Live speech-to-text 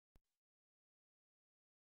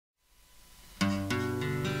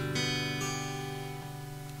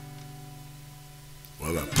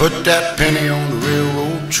put that penny on the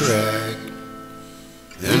railroad track,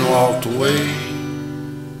 then walked away.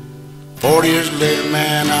 40 years later,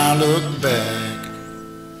 man, I look back.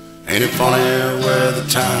 Ain't it funny where the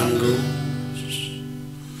time goes?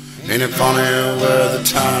 Ain't it funny where the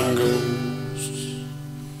time goes?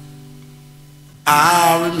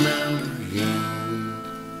 I remember young,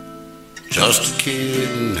 just a kid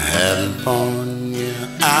and having fun. Yeah,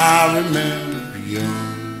 I remember young.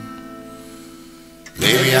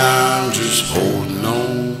 Maybe I'm just holding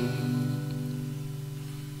on.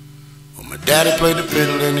 Well, my daddy played the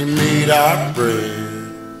fiddle and he made our bread.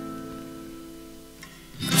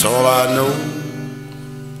 That's all I know.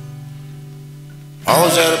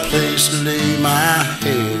 Always had a place to lay my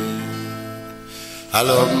head. I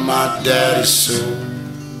love my daddy so.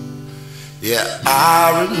 Yeah,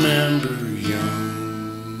 I remember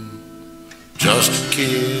young, just a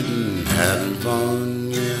kid and having fun.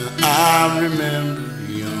 Yeah, I remember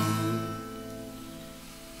young.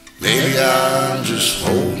 Maybe I'm just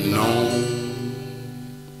holding on.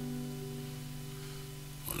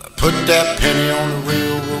 Well, I put that penny on the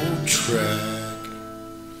railroad track,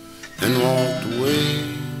 then walked away.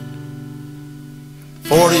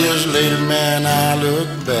 40 years later, man, I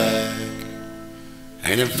look back.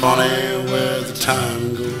 Ain't it funny where the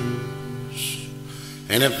time goes?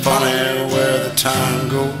 Ain't it funny where the time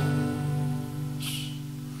goes?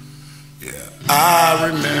 Yeah, I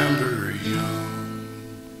remember young,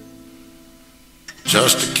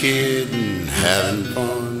 just a kid and having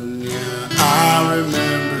fun. Yeah, I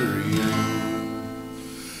remember young.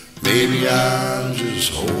 Maybe I'm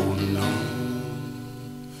just holding on.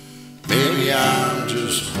 Maybe I'm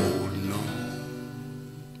just holding on.